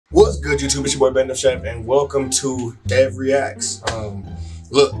YouTube? It's your boy Shev, and welcome to Shev Reacts.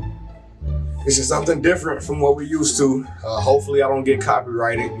 Look, this is something different from what we're used to. Hopefully I don't get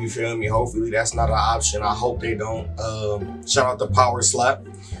copyrighted, you feel me? Hopefully that's not an option. I hope they don't. Shout out to Power Slap.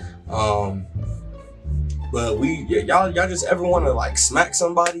 But y'all just ever want to like smack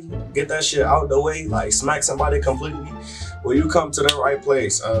somebody, get that shit out the way, like smack somebody completely? Well, you come to the right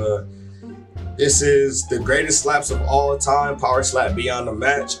place. This is the greatest slaps of all time, Power Slap Beyond the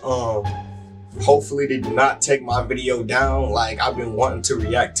Match. Hopefully they do not take my video down. Like, I've been wanting to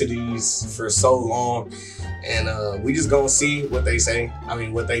react to these for so long, and we just gonna see what they say. I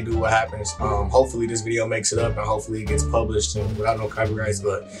mean, what they do, what happens. Hopefully this video makes it up, and hopefully it gets published and without no copyrights.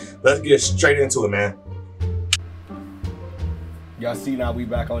 But let's get straight into it, man. Y'all see now we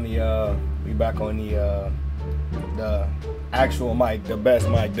back on the actual mic, the best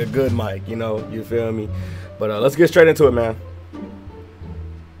mic, the good mic, you know, you feel me? But let's get straight into it, man.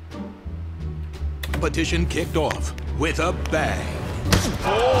 Competition kicked off with a bang.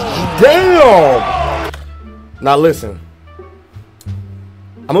 Damn! Now listen,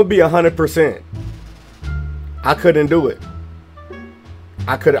 I'm gonna be 100%. I couldn't do it.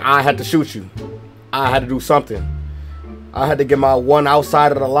 I had to shoot you. I had to do something. I had to get my one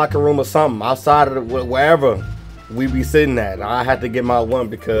outside of the locker room or something, outside of wherever we be sitting at. I had to get my one,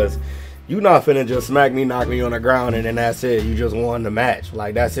 because you not finna just smack me, knock me on the ground, and then that's it. You just won the match.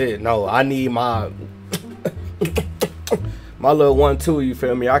 Like, that's it. No, I need my my little 1-2, you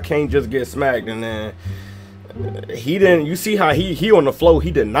feel me? I can't just get smacked. And then he didn't, you see how he on the flow,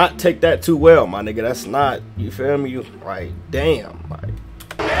 he did not take that too well, my nigga. That's not, you feel me? Like, damn. Like,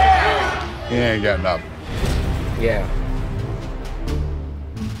 he ain't got nothing. Yeah.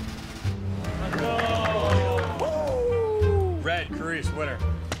 Winner.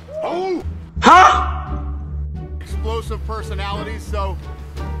 Oh! Huh? Explosive personalities, so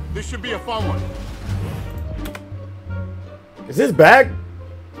this should be a fun one. Is this back?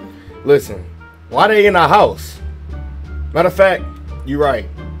 Listen, why they in the house? Matter of fact, you right.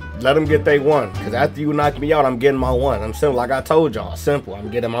 Let them get they one, because after you knock me out, I'm getting my one. I'm simple, like I told y'all. Simple, I'm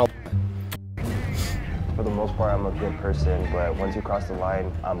getting my one. For the most part, I'm a good person, but once you cross the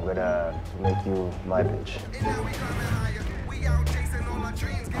line, I'm gonna make you my bitch.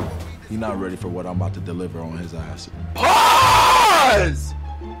 He's not ready for what I'm about to deliver on his ass. Pause!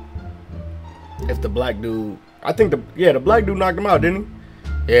 If the black dude, I think the black dude knocked him out, didn't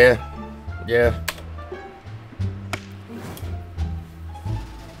he? Yeah.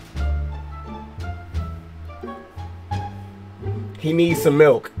 He needs some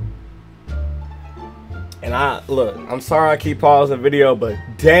milk. And look, I'm sorry I keep pausing the video, but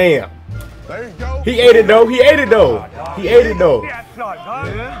damn. There you go. He ate it though. He ate it though. He ate it though. Yeah.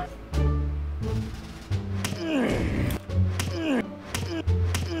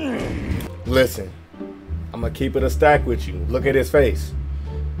 Listen, I'm gonna keep it a stack with you. Look at his face.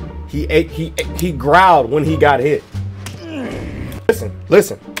 He growled when he got hit.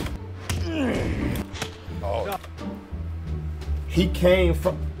 Listen. Oh. He came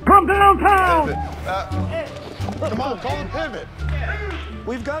from downtown. Come on, call him pivot.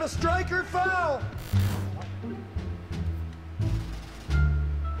 We've got a striker foul.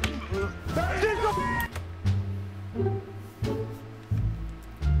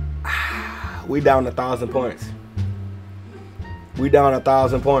 We down 1,000 points. We down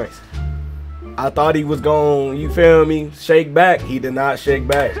 1,000 points. I thought he was going, you feel me, shake back. He did not shake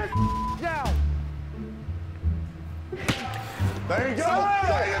back. There you go. There you go.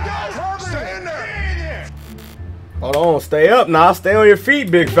 Stay in there. Hold on, stay up now. Stay on your feet,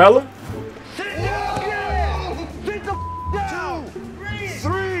 big fella. Sit down. Sit the down. 3.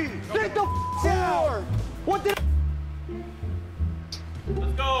 Sit the down. What the?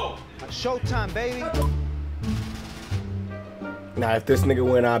 Let's go. Showtime, baby. Now, if this nigga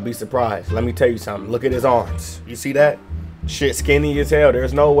win, I'd be surprised. Let me tell you something. Look at his arms. You see that? Shit skinny as hell.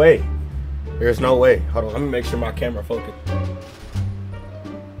 There's no way. There's no way. Hold on. Let me make sure my camera focused.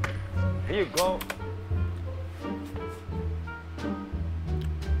 Here you go.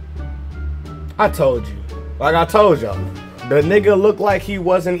 I told you. Like I told y'all. The nigga looked like he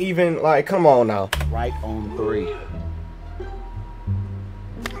wasn't even, like, come on now. Right on 3.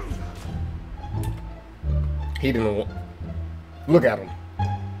 He didn't. Look at him.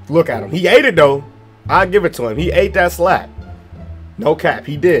 Look at him. He ate it though. I'll give it to him. He ate that slap. No cap.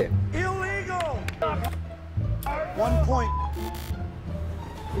 He did. Illegal. 1 point.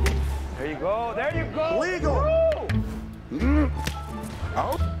 There you go. There you go. Legal.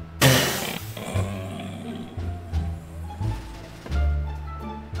 Oh.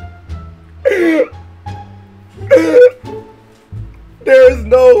 There is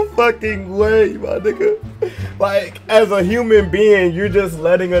no no fucking way, my nigga. Like, as a human being, you're just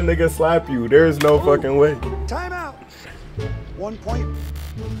letting a nigga slap you. There's no fucking way. Timeout. 1 point.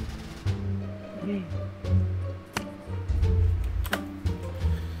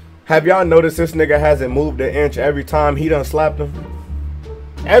 Have y'all noticed this nigga hasn't moved an inch every time he done slapped him?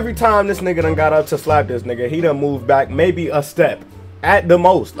 Every time this nigga done got up to slap this nigga, he done moved back maybe a step. At the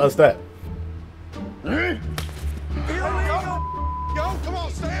most, a step. Yo, come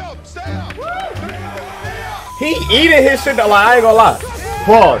on, stay up, stay up. He eating his shit, like, I ain't gonna lie.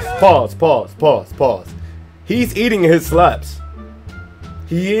 Pause. He's eating his slaps.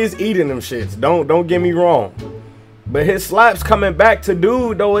 He is eating them shits. Don't get me wrong. But his slaps coming back to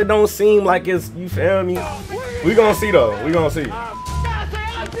dude, though, it don't seem like it's, you feel me? We gonna see, though. We gonna see.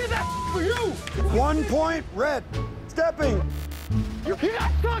 1 point, red. Stepping. You're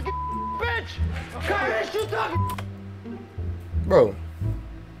not talking, bitch. Bitch, you talking. Bro.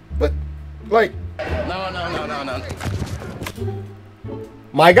 But, like. No.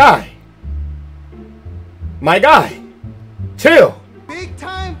 My guy. Chill. Big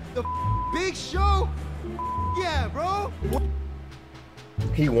time, the big show. Yeah, bro.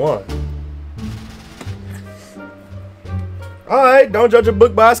 He won. Alright, don't judge a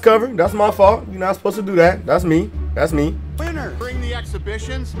book by its cover. That's my fault. You're not supposed to do that. That's me. Winner. During the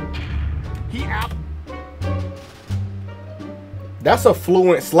exhibitions, he That's a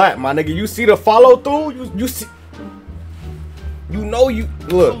fluent slap, my nigga. You see the follow through? You see. You know you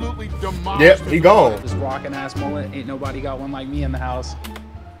look. absolutely demolished. Yep, he gone. This rockin' ass mullet, ain't nobody got one like me in the house.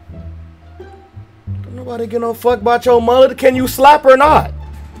 Don't nobody give no fuck about your mullet. Can you slap or not?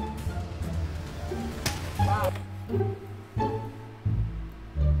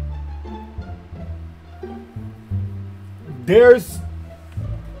 There's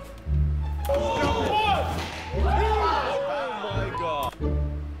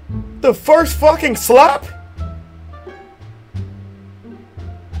the first fucking slap?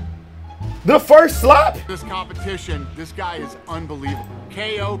 The first slap? This competition, this guy is unbelievable.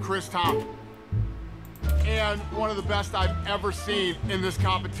 KO Chris Thompson. And one of the best I've ever seen in this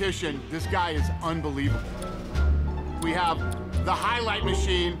competition. This guy is unbelievable. We have the highlight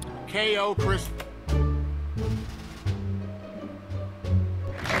machine, KO Chris.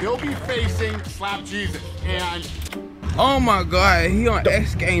 He'll be facing Slap Jesus, and Oh my God, he on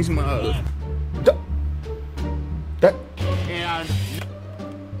X Games mode. and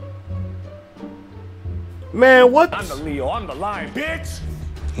Man, what? I'm the Leo, I'm the lion, bitch.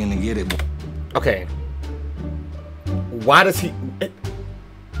 He gonna get it. Okay. Why does he?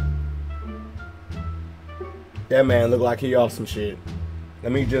 That man look like he off some shit.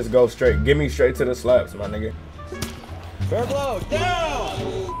 Let me just go straight. Give me straight to the slaps, my nigga. Fair blow,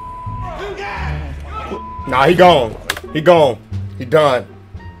 down. Nah, he gone. He gone. He done.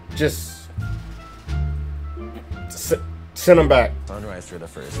 Just send him back. Sunrise for the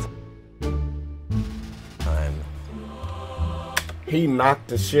first time. He knocked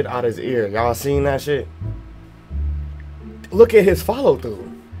the shit out his ear. Y'all seen that shit? Look at his follow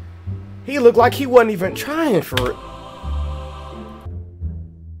through. He looked like he wasn't even trying for it.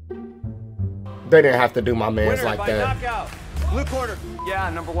 They didn't have to do my mans like that. Knockout. Blue corner.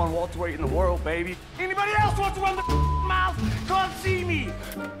 Yeah, #1 welterweight in the world, baby. Anybody else wants to run the mouth? Come see me.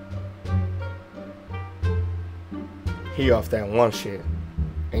 He off that one shit.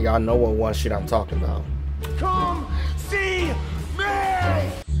 And y'all know what one shit I'm talking about. Come see me.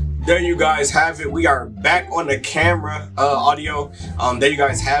 There you guys have it. We are back on the camera audio. There you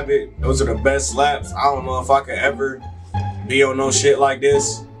guys have it. Those are the best slaps. I don't know if I could ever be on no shit like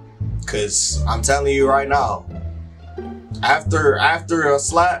this. Cause I'm telling you right now, after the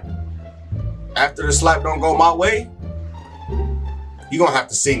slap don't go my way, you gonna have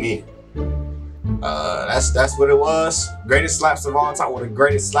to see me. That's what it was. Greatest slaps of all time. Well, the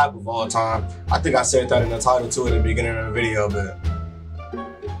greatest slap of all time. I think I said that in the title too at the beginning of the video, but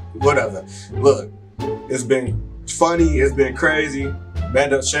whatever. Look, it's been funny. It's been crazy.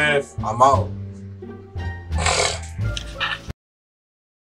 Band up Shev. I'm out.